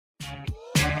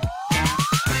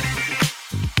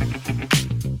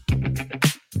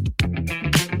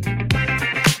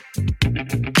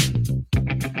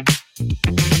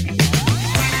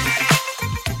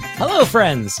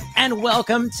friends, and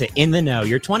welcome to In the Know,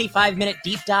 your 25-minute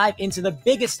deep dive into the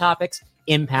biggest topics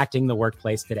impacting the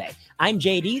workplace today. I'm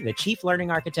JD, the Chief Learning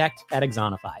Architect at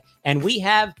Axonify, and we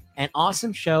have an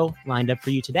awesome show lined up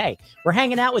for you today. We're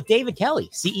hanging out with David Kelly,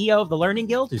 CEO of the Learning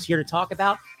Guild, who's here to talk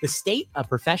about the state of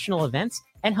professional events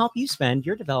and help you spend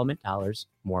your development dollars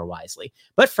more wisely.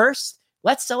 But first,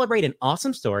 let's celebrate an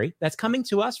awesome story that's coming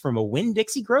to us from a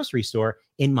Winn-Dixie grocery store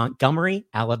in Montgomery,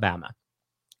 Alabama.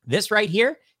 This right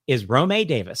here is Romay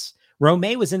Davis.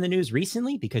 Romay was in the news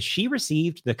recently because she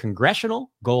received the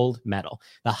Congressional Gold Medal,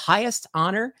 the highest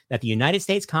honor that the United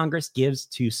States Congress gives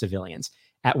to civilians.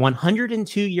 At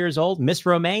 102 years old, Miss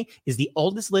Romay is the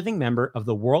oldest living member of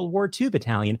the World War II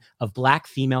Battalion of Black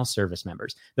female service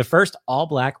members, the first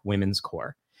all-Black women's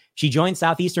corps. She joined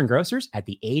Southeastern Grocers at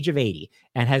the age of 80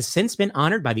 and has since been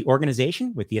honored by the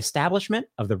organization with the establishment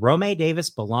of the Romay Davis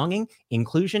Belonging,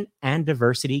 Inclusion, and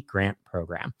Diversity Grant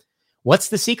Program. What's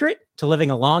the secret to living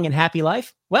a long and happy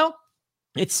life? Well,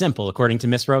 it's simple, according to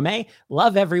Miss Romay.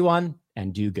 Love everyone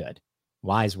and do good.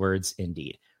 Wise words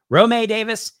indeed. Romay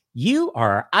Davis, you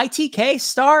are our ITK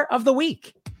Star of the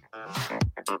Week.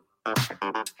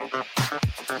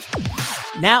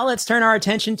 Now let's turn our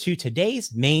attention to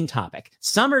today's main topic.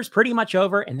 Summer's pretty much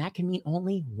over, and that can mean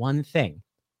only one thing: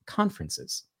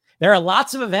 conferences. There are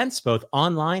lots of events, both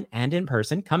online and in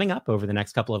person, coming up over the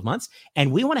next couple of months,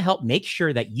 and we want to help make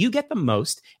sure that you get the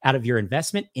most out of your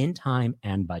investment in time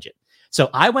and budget.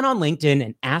 So I went on LinkedIn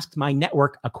and asked my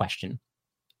network a question.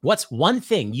 What's one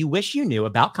thing you wish you knew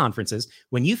about conferences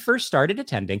when you first started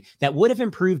attending that would have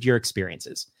improved your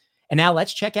experiences? And now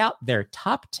let's check out their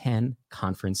top 10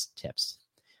 conference tips.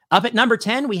 Up at number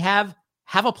 10, we have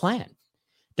a plan.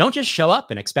 Don't just show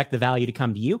up and expect the value to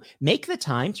come to you. Make the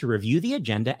time to review the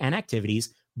agenda and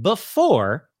activities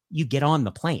before you get on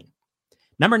the plane.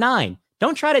 Number 9,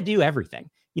 don't try to do everything.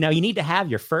 You need to have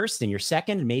your first and your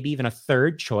second and maybe even a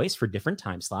third choice for different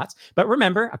time slots. But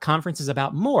remember, a conference is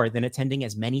about more than attending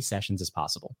as many sessions as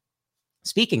possible.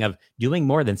 Speaking of doing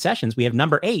more than sessions, we have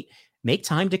number 8, make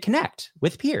time to connect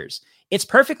with peers. It's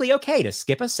perfectly okay to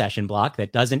skip a session block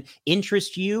that doesn't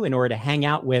interest you in order to hang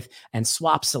out with and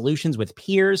swap solutions with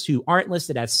peers who aren't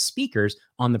listed as speakers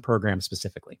on the program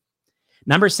specifically.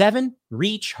 Number 7,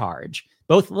 recharge,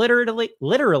 both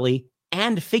literally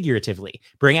and figuratively.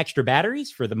 Bring extra batteries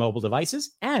for the mobile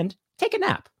devices and take a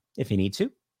nap if you need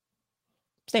to.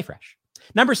 Stay fresh.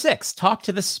 Number 6, talk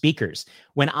to the speakers.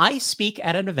 When I speak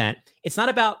at an event, it's not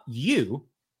about you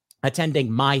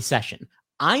attending my session.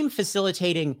 I'm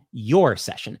facilitating your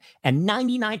session. And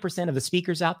 99% of the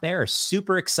speakers out there are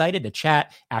super excited to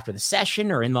chat after the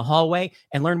session or in the hallway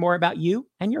and learn more about you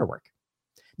and your work.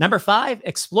 Number 5,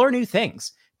 explore new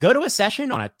things. Go to a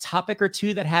session on a topic or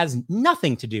two that has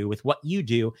nothing to do with what you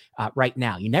do right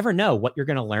now. You never know what you're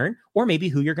going to learn or maybe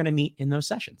who you're going to meet in those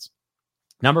sessions.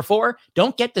 Number 4,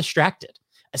 don't get distracted.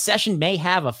 A session may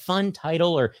have a fun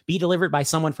title or be delivered by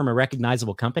someone from a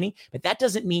recognizable company, but that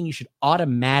doesn't mean you should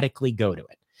automatically go to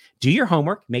it. Do your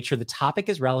homework, make sure the topic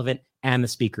is relevant and the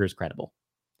speaker is credible.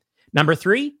 Number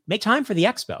 3, make time for the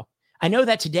expo. I know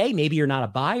that today, maybe you're not a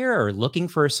buyer or looking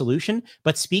for a solution,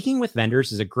 but speaking with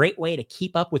vendors is a great way to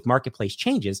keep up with marketplace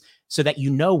changes so that you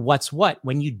know what's what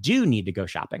when you do need to go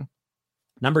shopping.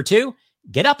 Number 2,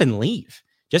 get up and leave.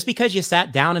 Just because you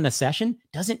sat down in a session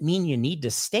doesn't mean you need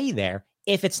to stay there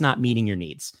if it's not meeting your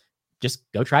needs.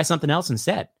 Just go try something else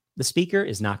instead. The speaker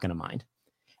is not going to mind.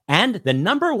 And the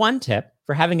number 1 tip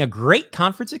for having a great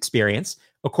conference experience,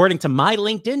 according to my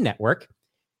LinkedIn network,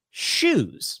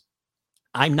 shoes.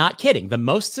 I'm not kidding. The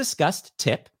most discussed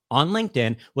tip on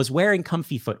LinkedIn was wearing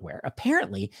comfy footwear.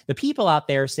 Apparently, the people out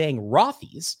there saying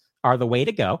Rothy's are the way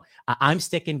to go. I'm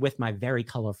sticking with my very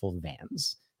colorful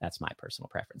Vans. That's my personal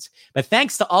preference. But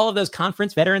thanks to all of those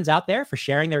conference veterans out there for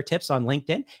sharing their tips on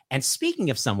LinkedIn. And speaking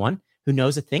of someone who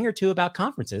knows a thing or two about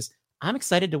conferences, I'm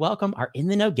excited to welcome our In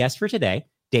the Know guest for today,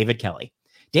 David Kelly.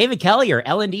 David Kelly, or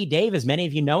L&D Dave, as many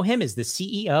of you know him, is the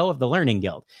CEO of the Learning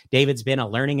Guild. David's been a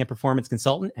learning and performance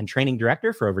consultant and training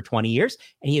director for over 20 years,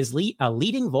 and he is a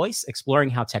leading voice exploring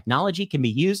how technology can be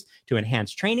used to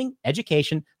enhance training,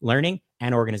 education, learning,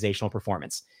 and organizational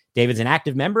performance. David's an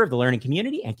active member of the learning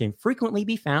community and can frequently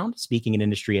be found speaking at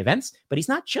industry events, but he's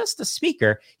not just a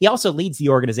speaker. He also leads the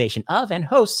organization of and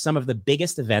hosts some of the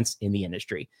biggest events in the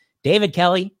industry. David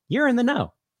Kelly, you're in the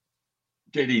know.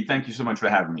 JD, thank you so much for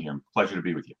having me here. Pleasure to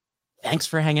be with you. Thanks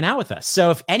for hanging out with us.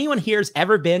 So if anyone here's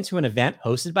ever been to an event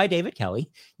hosted by David Kelly,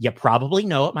 you probably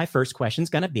know what my first question is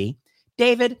going to be.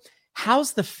 David,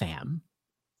 how's the fam?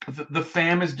 The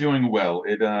fam is doing well.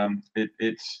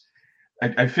 It's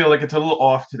I feel like it's a little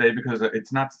off today because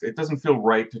it doesn't feel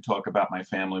right to talk about my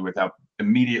family without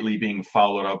immediately being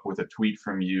followed up with a tweet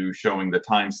from you showing the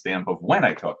timestamp of when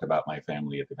I talked about my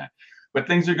family at the event. But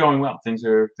things are going well. Things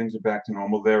are back to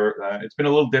normal. It's been a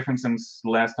little different since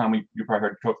the last time you probably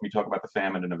heard me talk about the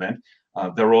fam at an event.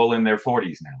 They're all in their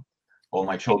 40s now. All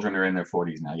my children are in their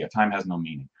 40s now. Yeah, time has no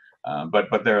meaning.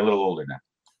 But they're a little older now.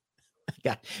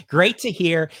 Yeah, great to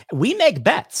hear. We make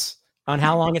bets on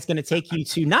how long it's going to take you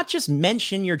to not just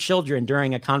mention your children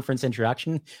during a conference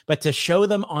introduction, but to show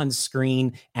them on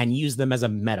screen and use them as a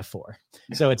metaphor.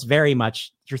 So it's very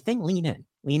much your thing. Lean in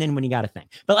when you got a thing.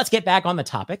 But let's get back on the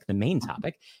topic, the main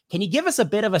topic. Can you give us a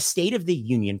bit of a state of the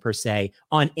union per se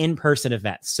on in-person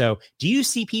events? So do you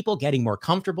see people getting more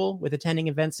comfortable with attending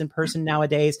events in person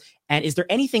nowadays? And is there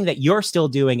anything that you're still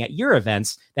doing at your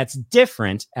events that's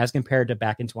different as compared to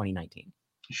back in 2019?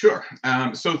 Sure.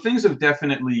 So things have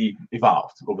definitely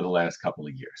evolved over the last couple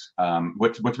of years.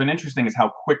 What's been interesting is how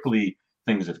quickly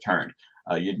things have turned.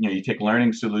 You take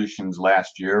Learning Solutions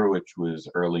last year, which was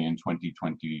early in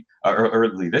 2020, or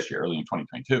early this year, early in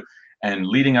 2022, and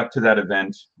leading up to that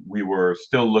event, we were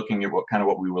still looking at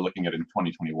what we were looking at in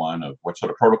 2021 of what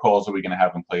sort of protocols are we going to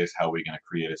have in place, how are we going to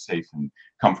create a safe and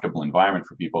comfortable environment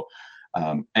for people.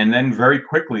 And then very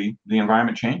quickly, the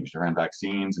environment changed around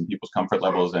vaccines and people's comfort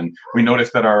levels. And we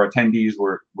noticed that our attendees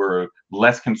were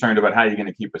less concerned about how you're going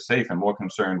to keep us safe and more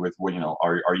concerned with,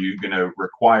 are you going to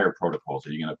require protocols?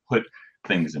 Are you going to put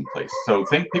things in place? So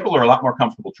people are a lot more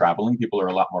comfortable traveling. People are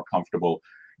a lot more comfortable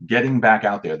getting back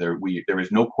out there. There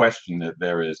is no question that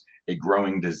there is a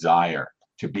growing desire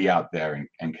to be out there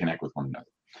and connect with one another.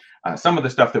 Some of the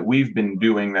stuff that we've been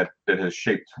doing that has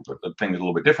shaped things a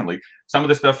little bit differently. Some of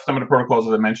the protocols,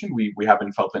 as I mentioned, we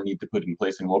haven't felt the need to put in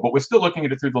place anymore, but we're still looking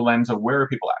at it through the lens of where are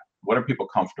people at? What are people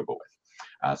comfortable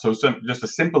with? So just a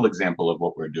simple example of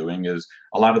what we're doing is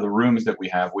a lot of the rooms that we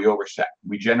have, we overset.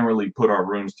 We generally put our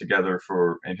rooms together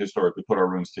and historically put our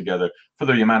rooms together for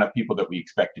the amount of people that we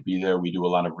expect to be there. We do a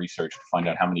lot of research to find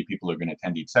out how many people are going to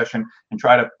attend each session and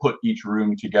try to put each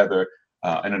room together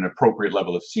and an appropriate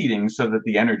level of seating so that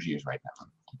the energy is right now.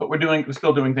 But we're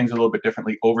still doing things a little bit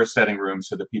differently, oversetting rooms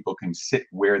so that people can sit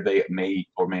where they may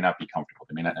or may not be comfortable.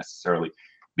 They may not necessarily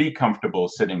be comfortable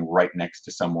sitting right next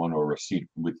to someone or a seat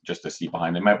with just a seat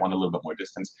behind. They might want a little bit more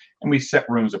distance. And we set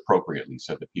rooms appropriately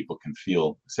so that people can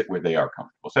sit where they are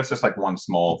comfortable. So that's just like one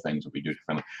small thing that we do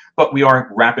differently. But we are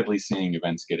rapidly seeing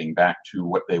events getting back to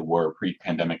what they were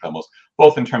pre-pandemic levels,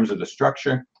 both in terms of the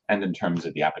structure and in terms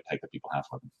of the appetite that people have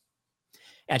for them.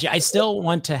 Actually, I still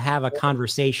want to have a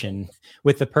conversation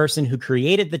with the person who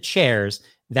created the chairs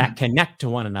that connect to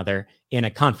one another in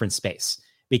a conference space,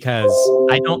 because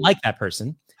I don't like that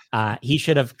person. He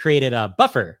should have created a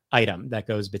buffer item that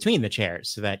goes between the chairs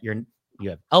so that you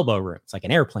have elbow room. It's like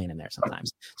an airplane in there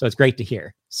sometimes. So it's great to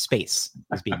hear space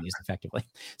is being used effectively.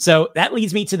 So that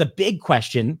leads me to the big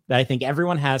question that I think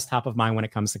everyone has top of mind when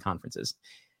it comes to conferences.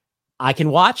 I can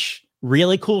watch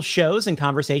really cool shows and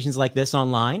conversations like this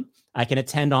online. I can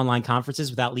attend online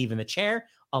conferences without leaving the chair.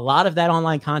 A lot of that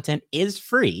online content is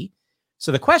free.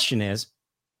 So the question is,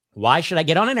 why should I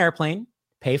get on an airplane,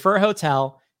 pay for a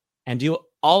hotel, and do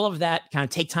all of that, kind of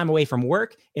take time away from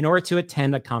work in order to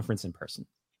attend a conference in person?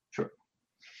 Sure.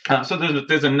 So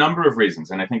there's a number of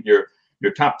reasons, and I think your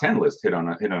top 10 list hit on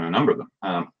a number of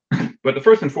them. But the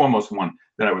first and foremost one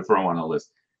that I would throw on a list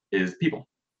is people.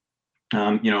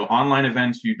 Online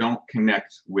events, you don't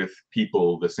connect with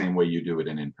people the same way you do at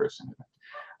an in-person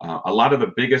event. A lot of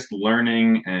the biggest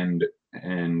learning and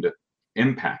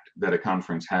impact that a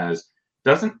conference has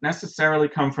doesn't necessarily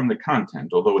come from the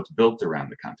content, although it's built around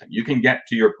the content. You can get,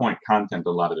 to your point, content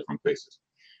a lot of different places,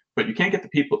 but you can't get the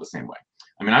people the same way.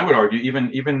 I mean, I would argue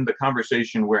even the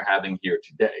conversation we're having here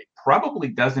today probably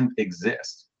doesn't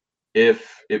exist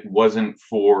if it wasn't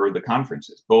for the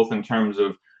conferences, both in terms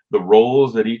of the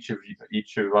roles that each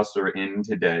of us are in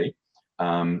today,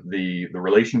 the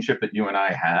relationship that you and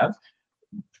I have.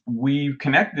 We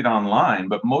connected online,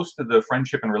 but most of the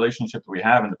friendship and relationships we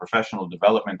have and the professional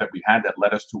development that we've had that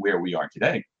led us to where we are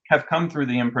today have come through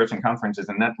the in-person conferences,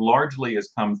 and that largely has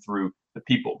come through the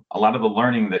people. A lot of the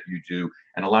learning that you do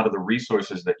and a lot of the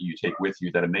resources that you take with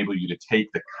you that enable you to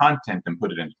take the content and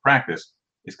put it into practice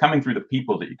is coming through the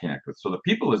people that you connect with. So the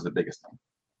people is the biggest thing.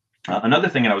 Another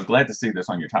thing, and I was glad to see this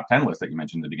on your top 10 list that you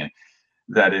mentioned in the beginning,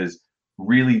 that is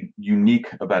really unique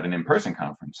about an in-person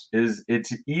conference is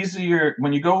it's easier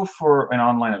when you go for an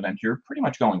online event, you're pretty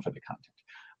much going for the content.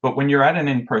 But when you're at an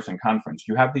in-person conference,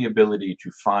 you have the ability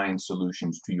to find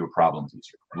solutions to your problems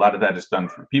easier. A lot of that is done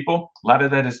through people. A lot of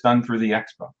that is done through the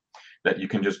expo. that you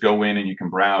can just go in and you can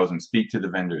browse and speak to the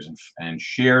vendors and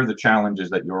share the challenges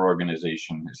that your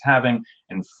organization is having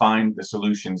and find the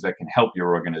solutions that can help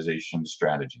your organization's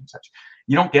strategy and such.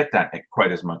 You don't get that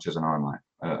quite as much as an online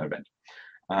event.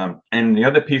 And the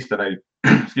other piece that I,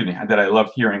 excuse me, that I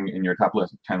loved hearing in your top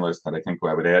 10 list that I think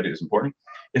I would add is important,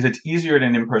 is it's easier at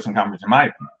an in-person conference, in my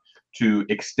opinion, to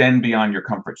extend beyond your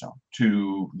comfort zone,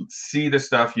 to see the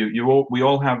stuff we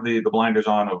all have the blinders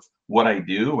on of what I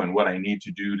do and what I need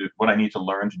to do what I need to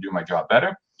learn to do my job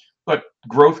better. But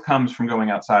growth comes from going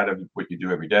outside of what you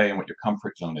do every day and what your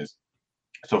comfort zone is.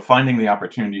 So finding the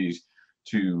opportunities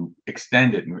to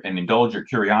extend it and indulge your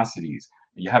curiosities,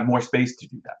 you have more space to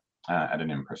do that at an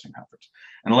in-person conference.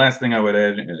 And the last thing I would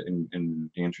add in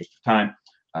the interest of time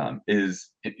is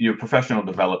your professional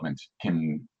development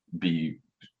can be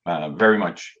very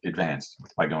much advanced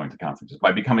by going to conferences,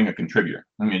 by becoming a contributor.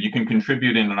 I mean, you can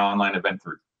contribute in an online event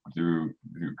through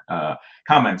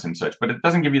comments and such, but it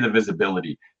doesn't give you the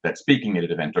visibility that speaking at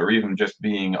an event or even just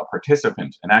being a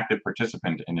participant, an active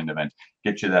participant in an event,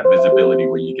 gets you that visibility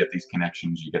where you get these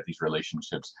connections, you get these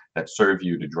relationships that serve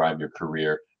you to drive your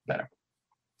career better.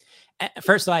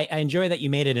 First, I enjoy that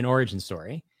you made it an origin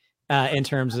story. In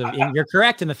terms of, you're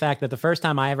correct in the fact that the first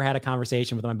time I ever had a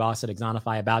conversation with my boss at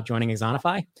Axonify about joining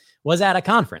Axonify was at a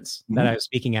conference that I was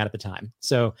speaking at the time.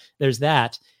 So there's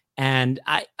that. And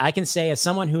I can say, as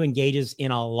someone who engages in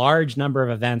a large number of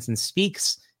events and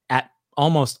speaks at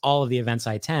almost all of the events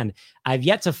I attend, I've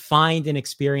yet to find an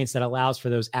experience that allows for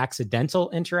those accidental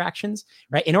interactions,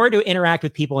 right? In order to interact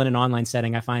with people in an online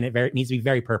setting, I find it needs to be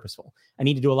very purposeful. I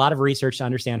need to do a lot of research to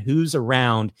understand who's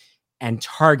around and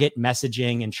target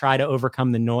messaging and try to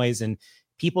overcome the noise. And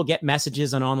people get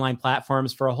messages on online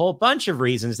platforms for a whole bunch of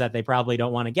reasons that they probably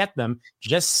don't want to get them.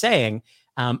 Just saying,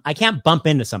 I can't bump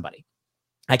into somebody.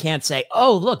 I can't say,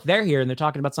 oh, look, they're here and they're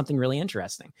talking about something really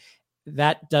interesting.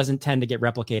 That doesn't tend to get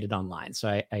replicated online. So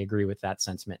I agree with that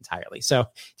sentiment entirely. So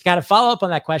to kind of follow up on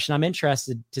that question, I'm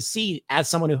interested to see, as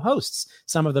someone who hosts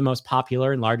some of the most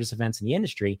popular and largest events in the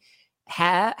industry,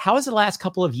 how has the last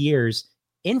couple of years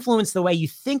influence the way you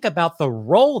think about the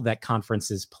role that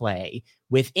conferences play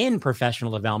within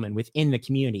professional development, within the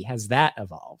community? Has that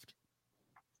evolved?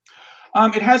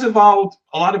 It has evolved.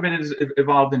 A lot of it has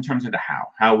evolved in terms of the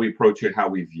how we approach it, how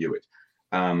we view it.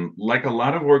 Like a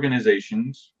lot of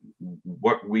organizations,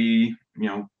 what we,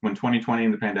 when 2020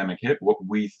 and the pandemic hit, what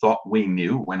we thought we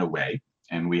knew went away,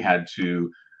 and we had to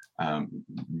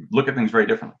look at things very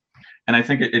differently. And I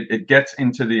think it gets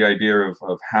into the idea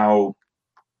of how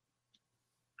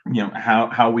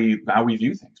how we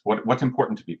view things, what's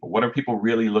important to people, what are people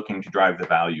really looking to drive the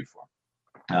value for,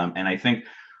 and I think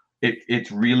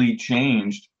it's really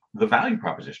changed the value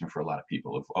proposition for a lot of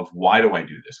people of why do I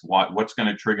do this, what's going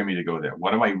to trigger me to go there,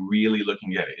 what am I really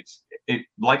looking at. It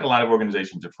like a lot of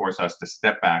organizations, it forces us to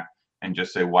step back and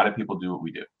just say, why do people do what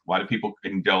we do, why do people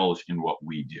indulge in what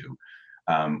we do.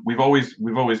 We've always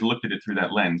looked at it through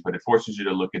that lens, but it forces you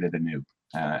to look at it anew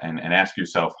and ask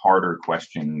yourself harder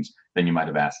questions than you might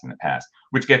have asked in the past,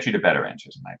 which gets you to better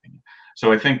answers, in my opinion.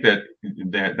 So I think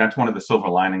that's one of the silver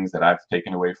linings that I've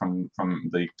taken away from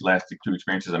the last two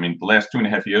experiences. I mean, the last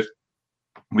 2.5 years,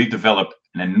 we've developed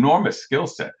an enormous skill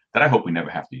set that I hope we never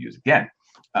have to use again.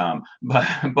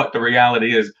 But the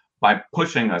reality is, by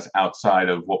pushing us outside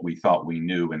of what we thought we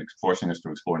knew and forcing us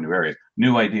to explore new areas,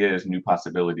 new ideas, new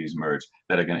possibilities emerge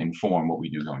that are going to inform what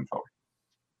we do going forward.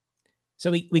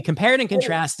 So we compared and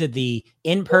contrasted the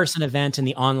in-person event and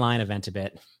the online event a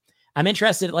bit. I'm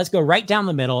interested, let's go right down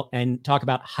the middle and talk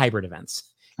about hybrid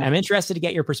events. And I'm interested to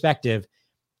get your perspective.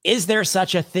 Is there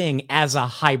such a thing as a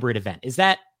hybrid event? Is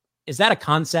that a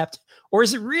concept, or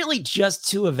is it really just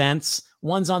two events?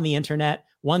 One's on the internet,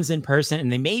 one's in person,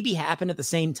 and they maybe happen at the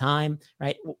same time,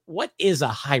 right? What is a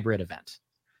hybrid event?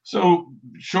 So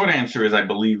short answer is I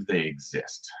believe they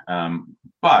exist.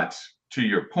 But to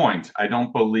your point, I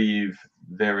don't believe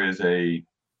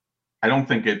I don't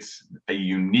think it's a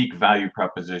unique value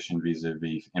proposition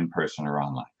vis-a-vis in-person or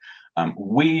online.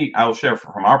 I'll share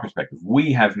from our perspective,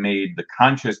 we have made the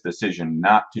conscious decision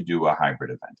not to do a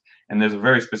hybrid event. And there's a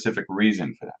very specific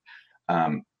reason for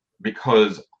that.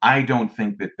 Because I don't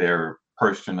think that they're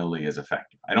personally as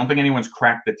effective. I don't think anyone's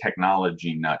cracked the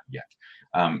technology nut yet.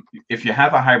 If you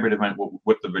have a hybrid event,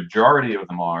 what the majority of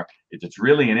them are, it's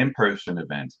really an in-person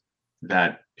event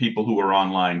that people who are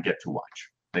online get to watch.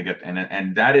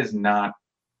 And that is not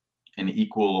an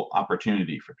equal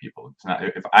opportunity for people. It's not.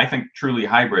 If I think truly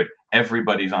hybrid,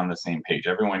 everybody's on the same page.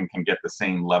 Everyone can get the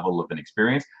same level of an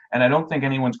experience, and I don't think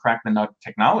anyone's cracked the nut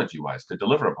technology-wise to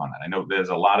deliver upon that. I know there's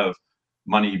a lot of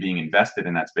money being invested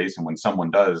in that space, and when someone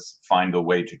does find a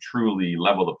way to truly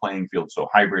level the playing field, so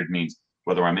hybrid means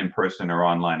whether I'm in person or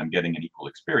online, I'm getting an equal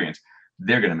experience,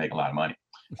 they're going to make a lot of money.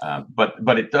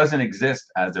 But it doesn't exist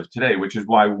as of today, which is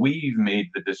why we've made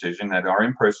the decision that our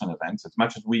in-person events, as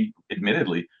much as we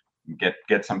admittedly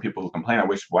get some people who complain, I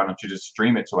wish, why don't you just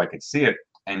stream it so I could see it?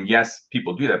 And yes,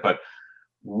 people do that, but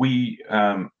we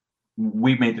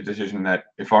made the decision that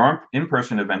if our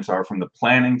in-person events are, from the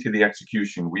planning to the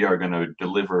execution, we are going to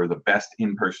deliver the best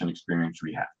in-person experience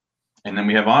we have. And then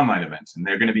we have online events, and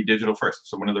they're going to be digital first.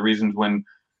 So one of the reasons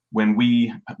when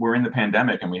we were in the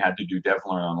pandemic and we had to do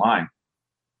DevLearn online,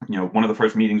 one of the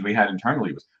first meetings we had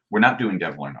internally was, we're not doing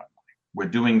DevLearn online. We're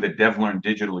doing the DevLearn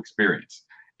digital experience.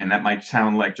 And that might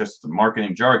sound like just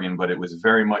marketing jargon, but it was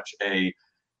very much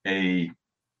a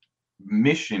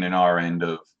mission in our end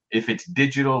of, if it's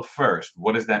digital first,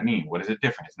 what does that mean? What is it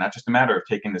different? It's not just a matter of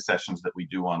taking the sessions that we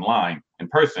do online in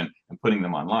person and putting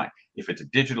them online. If it's a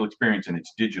digital experience and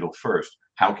it's digital first,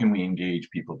 how can we engage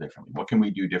people differently? What can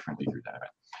we do differently through that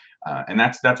event? And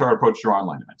that's our approach to our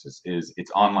online events is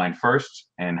it's online first,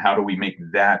 and how do we make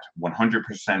that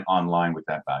 100% online with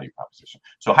that value proposition?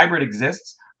 So hybrid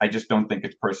exists. I just don't think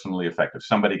it's personally effective.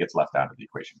 Somebody gets left out of the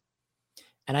equation.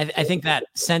 And I think that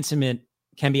sentiment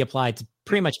can be applied to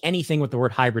pretty much anything with the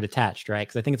word hybrid attached, right?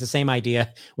 Because I think it's the same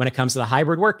idea when it comes to the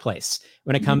hybrid workplace,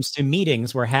 when it comes to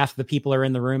meetings where half the people are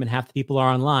in the room and half the people are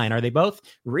online. Are they both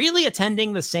really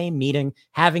attending the same meeting,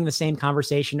 having the same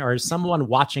conversation, or is someone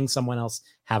watching someone else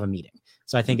have a meeting?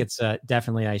 So I think it's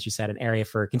definitely, as you said, an area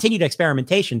for continued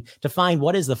experimentation to find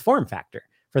what is the form factor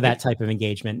for that type of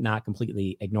engagement, not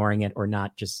completely ignoring it or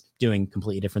not just doing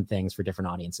completely different things for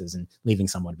different audiences and leaving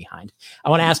someone behind. I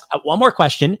want to ask one more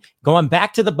question, going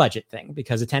back to the budget thing,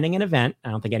 because attending an event, I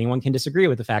don't think anyone can disagree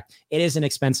with the fact it is an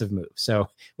expensive move. So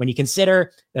when you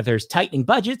consider that there's tightening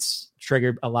budgets,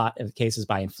 triggered a lot of cases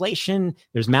by inflation,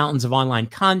 there's mountains of online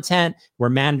content where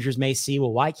managers may see,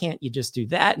 well, why can't you just do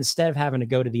that instead of having to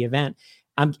go to the event?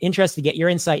 I'm interested to get your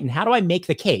insight in how do I make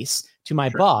the case to my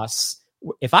boss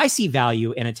if I see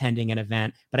value in attending an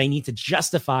event, but I need to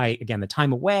justify, again, the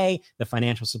time away, the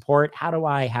financial support. How do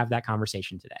I have that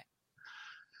conversation today?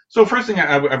 So first thing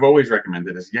I've always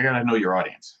recommended is you got to know your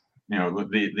audience.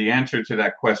 The answer to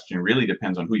that question really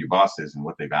depends on who your boss is and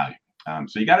what they value.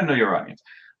 So you got to know your audience.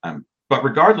 But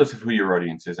regardless of who your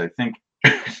audience is, I think,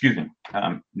 excuse me,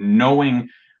 knowing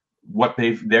what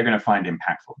they're going to find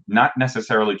impactful, not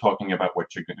necessarily talking about what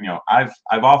you're going.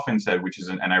 I've often said, which is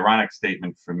an ironic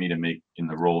statement for me to make in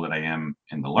the role that I am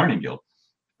in the Learning Guild.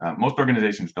 Most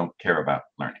organizations don't care about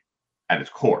learning at its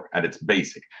core, at its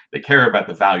basic. They care about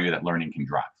the value that learning can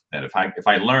drive. That if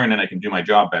I learn and I can do my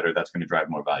job better, that's going to drive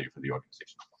more value for the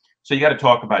organization. So you got to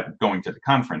talk about going to the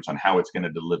conference on how it's going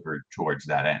to deliver towards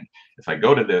that end. If I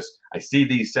go to this, I see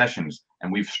these sessions,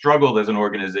 and we've struggled as an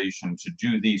organization to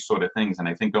do these sort of things. And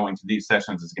I think going to these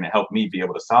sessions is going to help me be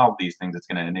able to solve these things. It's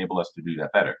going to enable us to do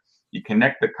that better. You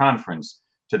connect the conference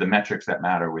to the metrics that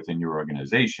matter within your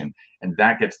organization, and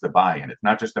that gets the buy-in. It's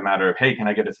not just a matter of, hey, can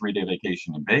I get a 3-day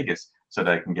vacation in Vegas so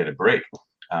that I can get a break?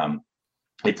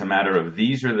 It's a matter of,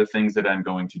 these are the things that I'm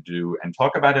going to do, and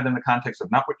talk about it in the context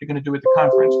of not what you're going to do at the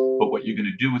conference, but what you're going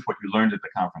to do with what you learned at the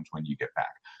conference when you get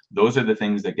back. Those are the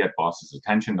things that get bosses'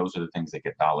 attention. Those are the things that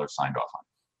get dollars signed off on.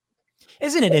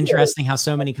 Isn't it interesting how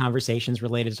so many conversations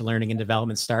related to learning and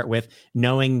development start with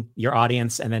knowing your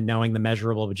audience and then knowing the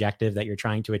measurable objective that you're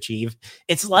trying to achieve?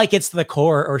 It's like it's the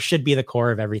core, or should be the core,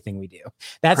 of everything we do.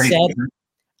 That said,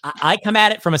 I come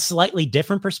at it from a slightly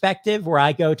different perspective, where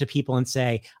I go to people and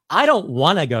say, I don't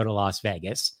want to go to Las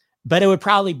Vegas, but it would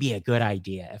probably be a good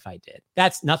idea if I did.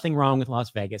 That's nothing wrong with Las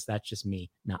Vegas. That's just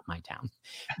me, not my town.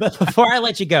 But before I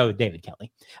let you go, David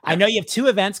Kelly, I know you have 2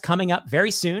 events coming up very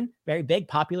soon, very big,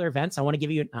 popular events. I want to give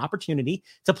you an opportunity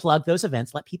to plug those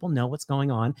events, let people know what's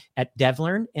going on at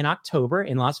DevLearn in October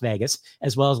in Las Vegas,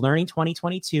 as well as Learning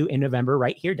 2022 in November,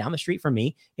 right here down the street from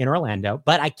me in Orlando.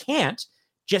 But I can't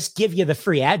just give you the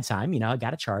free ad time. I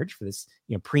got to charge for this,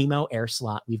 primo air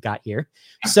slot we've got here.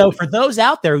 So for those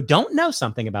out there who don't know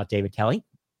something about David Kelly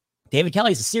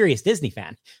is a serious Disney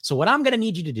fan. So what I'm going to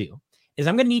need you to do is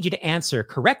I'm going to need you to answer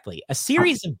correctly a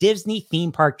series of Disney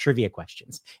theme park trivia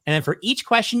questions. And then for each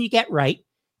question you get right,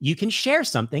 you can share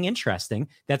something interesting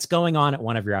that's going on at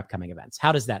one of your upcoming events.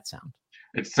 How does that sound?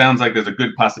 It sounds like there's a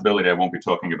good possibility I won't be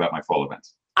talking about my fall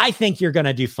events. I think you're going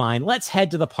to do fine. Let's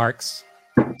head to the parks.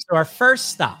 So our first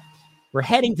stop, we're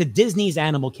heading to Disney's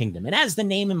Animal Kingdom. And as the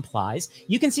name implies,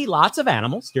 you can see lots of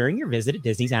animals during your visit at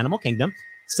Disney's Animal Kingdom.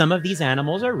 Some of these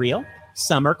animals are real.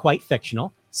 Some are quite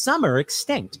fictional. Some are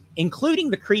extinct, including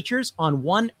the creatures on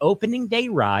one opening day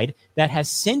ride that has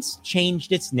since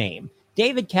changed its name.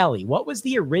 David Kelly, what was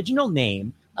the original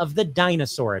name of the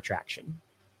dinosaur attraction?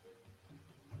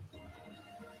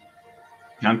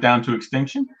 Countdown to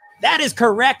Extinction? That is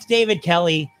correct, David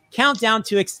Kelly. Countdown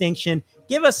to Extinction.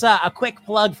 Give us a quick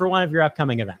plug for one of your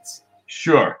upcoming events.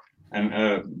 Sure. And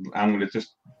I'm going to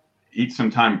just eat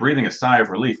some time breathing a sigh of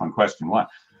relief on question one.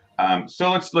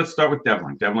 So let's start with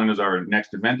Devlearn. Devlearn is our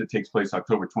next event. It takes place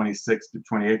October 26th to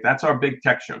 28th. That's our big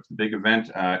tech show. It's the big event.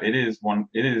 It is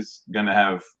going to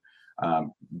have.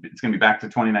 It's going to be back to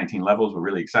 2019 levels. We're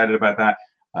really excited about that.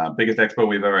 Biggest expo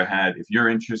we've ever had. If you're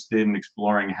interested in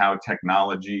exploring how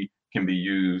technology can be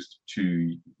used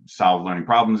to solve learning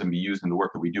problems and be used in the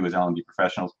work that we do as L&D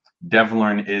professionals,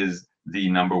 Devlearn is the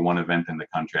 #1 event in the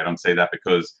country. I don't say that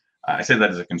because I say that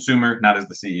as a consumer, not as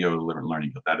the CEO of the Livent Learning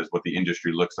Guild. That is what the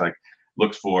industry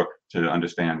looks for to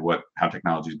understand how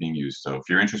technology is being used. So if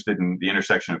you're interested in the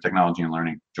intersection of technology and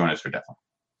learning, join us for Devlearn.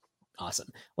 Awesome.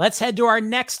 Let's head to our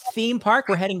next theme park.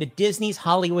 We're heading to Disney's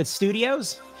Hollywood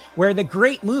Studios, where the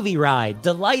Great Movie Ride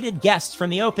delighted guests from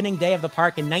the opening day of the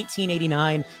park in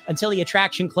 1989 until the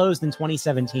attraction closed in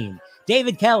 2017.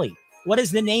 David Kelly, what is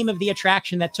the name of the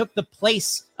attraction that took the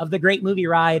place of the Great Movie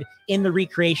Ride in the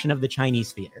recreation of the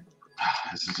Chinese theater?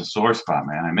 This is a sore spot,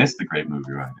 man. I missed the Great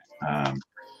Movie Ride.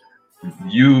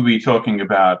 You be talking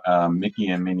about Mickey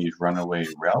and Minnie's Runaway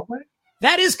Railway?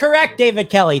 That is correct,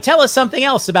 David Kelly. Tell us something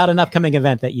else about an upcoming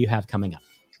event that you have coming up.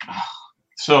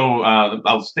 So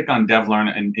I'll stick on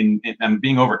Devlearn, and I'm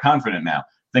being overconfident now,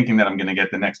 thinking that I'm going to get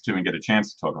the next two and get a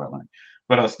chance to talk about learning.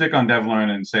 But I'll stick on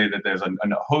Devlearn and say that there's a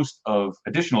host of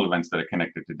additional events that are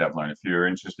connected to Devlearn. If you're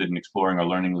interested in exploring our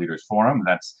Learning Leaders Forum,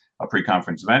 that's a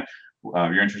pre-conference event.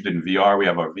 If you're interested in VR, we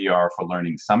have our VR for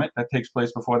Learning Summit that takes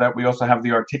place before that. We also have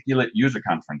the Articulate User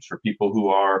Conference for people who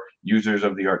are users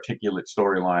of the Articulate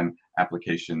Storyline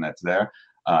application that's there.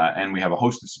 And we have a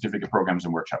host of certificate programs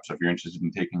and workshops. So if you're interested in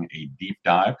taking a deep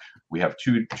dive, we have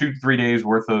 2 to 3 days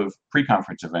worth of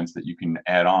pre-conference events that you can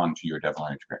add on to your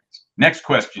Devlearn experience. Next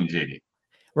question, JD.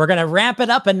 We're going to ramp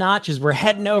it up a notch as we're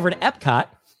heading over to Epcot,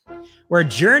 where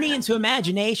Journey into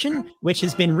Imagination, which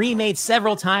has been remade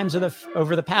several times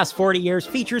over the past 40 years,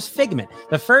 features Figment,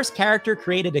 the first character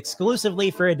created exclusively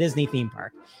for a Disney theme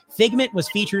park. Figment was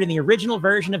featured in the original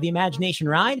version of the Imagination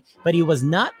ride, but he was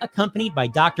not accompanied by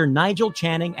Dr. Nigel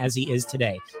Channing as he is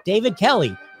today. David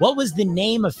Kelly, what was the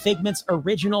name of Figment's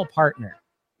original partner?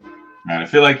 Man, I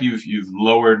feel like you've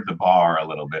lowered the bar a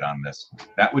little bit on this.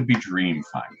 That would be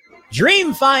Dreamfinder.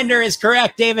 Dreamfinder is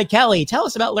correct, David Kelly. Tell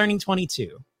us about Learning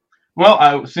 22.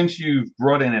 Well, since you've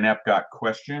brought in an Epcot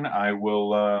question, I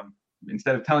will,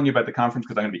 instead of telling you about the conference,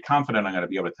 because I'm going to be confident I'm going to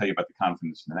be able to tell you about the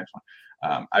conference in the next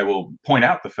one, I will point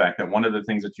out the fact that one of the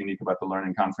things that's unique about the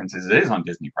Learning Conference is it is on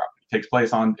Disney property. It takes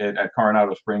place at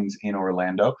Coronado Springs in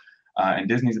Orlando, and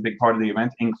Disney's a big part of the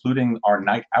event, including our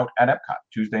night out at Epcot.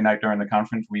 Tuesday night during the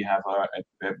conference, we have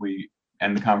we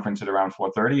end the conference at around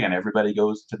 4:30, and everybody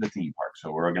goes to the theme park.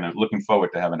 So we're looking forward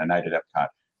to having a night at Epcot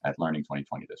at Learning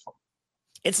 2020 this fall.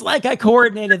 It's like I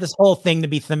coordinated this whole thing to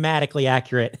be thematically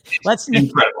accurate. Let's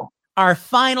incredible. Our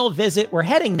final visit. We're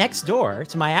heading next door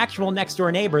to my actual next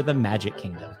door neighbor, the Magic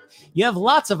Kingdom. You have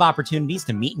lots of opportunities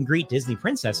to meet and greet Disney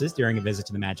princesses during a visit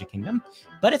to the Magic Kingdom,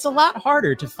 but it's a lot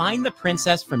harder to find the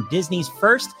princess from Disney's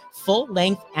first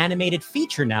full-length animated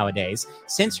feature nowadays,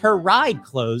 since her ride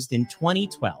closed in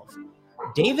 2012.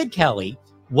 David Kelly,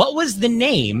 what was the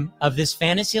name of this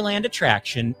Fantasyland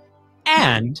attraction,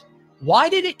 and why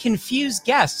did it confuse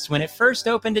guests when it first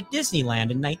opened at Disneyland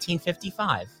in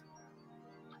 1955?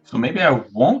 So maybe I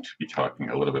won't be talking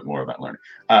a little bit more about learning.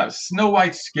 Snow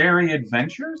White's Scary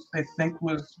Adventures, I think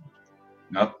was...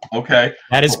 No, okay.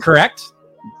 That is correct.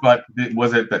 But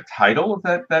was it the title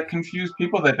that confused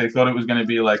people, that they thought it was going to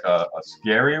be like a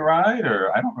scary ride?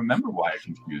 Or I don't remember why it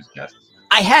confused guests.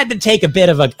 I had to take a bit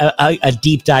of a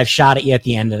deep dive shot at you at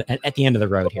the end of the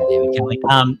road here, David Kelly.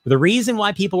 The reason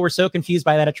why people were so confused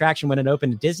by that attraction when it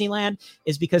opened at Disneyland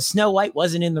is because Snow White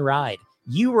wasn't in the ride.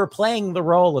 You were playing the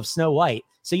role of Snow White,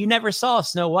 so you never saw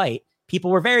Snow White. People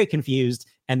were very confused,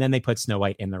 and then they put Snow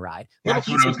White in the ride. That's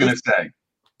what I was going to say.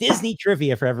 Disney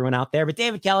trivia for everyone out there. But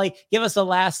David Kelly, give us the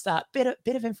last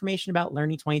bit of information about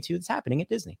Learning 22 that's happening at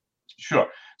Disney. Sure.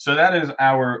 So that is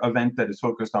our event that is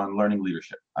focused on learning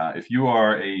leadership. If you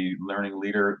are a learning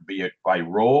leader, be it by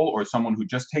role or someone who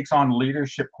just takes on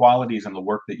leadership qualities in the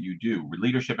work that you do,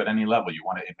 leadership at any level, you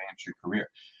want to advance your career.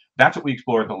 That's what we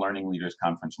explore at the Learning Leaders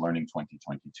Conference, Learning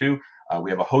 2022.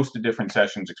 We have a host of different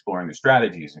sessions exploring the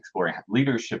strategies, exploring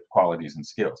leadership qualities and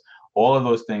skills. All of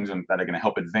those things that are going to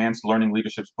help advance learning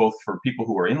leaderships, both for people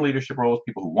who are in leadership roles,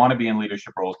 people who want to be in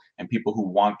leadership roles, and people who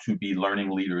want to be learning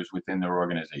leaders within their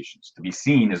organizations, to be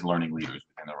seen as learning leaders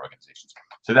within their organizations.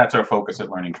 So that's our focus at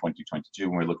Learning 2022,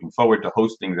 and we're looking forward to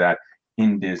hosting that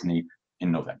in Disney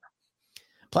in November.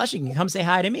 Plus, you can come say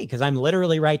hi to me because I'm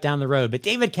literally right down the road. But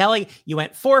David Kelly, you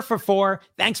went 4 for 4.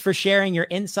 Thanks for sharing your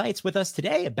insights with us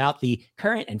today about the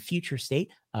current and future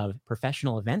state of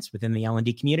professional events within the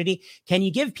L&D community. Can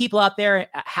you give people out there,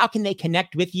 how can they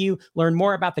connect with you, learn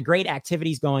more about the great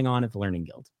activities going on at the Learning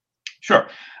Guild? Sure.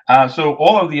 So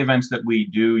all of the events that we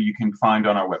do, you can find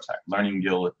on our website,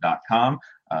 learningguild.com.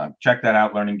 Check that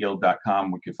out,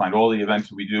 learningguild.com. We can find all the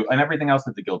events we do and everything else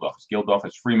at the Guild office. Guild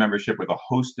office free membership with a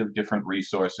host of different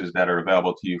resources that are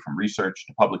available to you, from research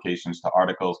to publications to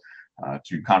articles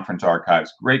to conference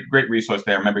archives. Great resource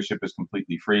there. Membership is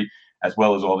completely free, as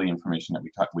well as all the information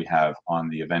that we have on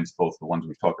the events, both the ones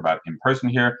we've talked about in person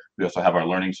here. We also have our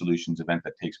Learning Solutions event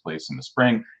that takes place in the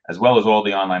spring, as well as all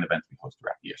the online events we host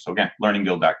throughout the year. So again,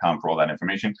 learningguild.com for all that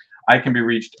information. I can be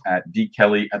reached at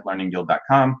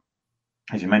dkelly@learningguild.com.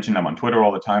 As you mentioned, I'm on Twitter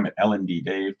all the time at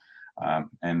LNDDave,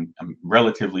 and I'm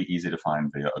relatively easy to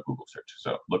find via a Google search.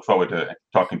 So look forward to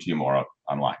talking to you more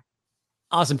online.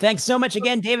 Awesome. Thanks so much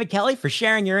again, David Kelly, for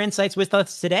sharing your insights with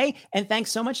us today. And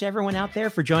thanks so much to everyone out there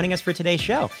for joining us for today's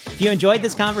show. If you enjoyed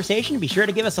this conversation, be sure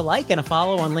to give us a like and a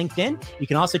follow on LinkedIn. You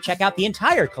can also check out the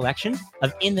entire collection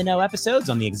of In the Know episodes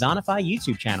on the Axonify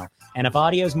YouTube channel. And if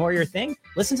audio is more your thing,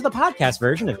 listen to the podcast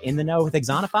version of In the Know with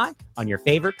Axonify on your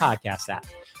favorite podcast app.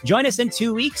 Join us in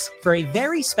 2 weeks for a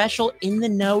very special In the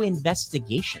Know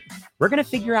investigation. We're going to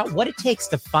figure out what it takes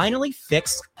to finally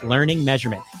fix learning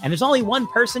measurement. And there's only one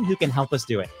person who can help us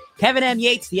do it. Kevin M.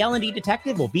 Yates, the L&D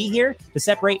detective, will be here to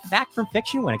separate fact from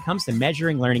fiction when it comes to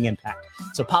measuring learning impact.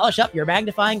 So polish up your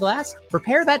magnifying glass,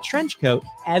 prepare that trench coat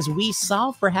as we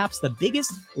solve perhaps the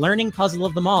biggest learning puzzle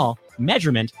of them all,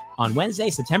 measurement, on Wednesday,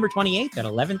 September 28th at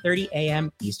 11:30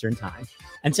 a.m. Eastern Time.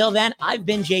 Until then, I've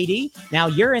been JD. Now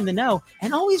you're in the know.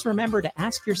 And always remember to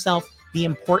ask yourself the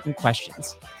important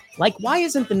questions. Like, why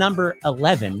isn't the number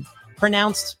 11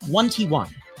 pronounced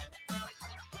 1T1?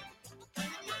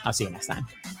 I'll see you next time.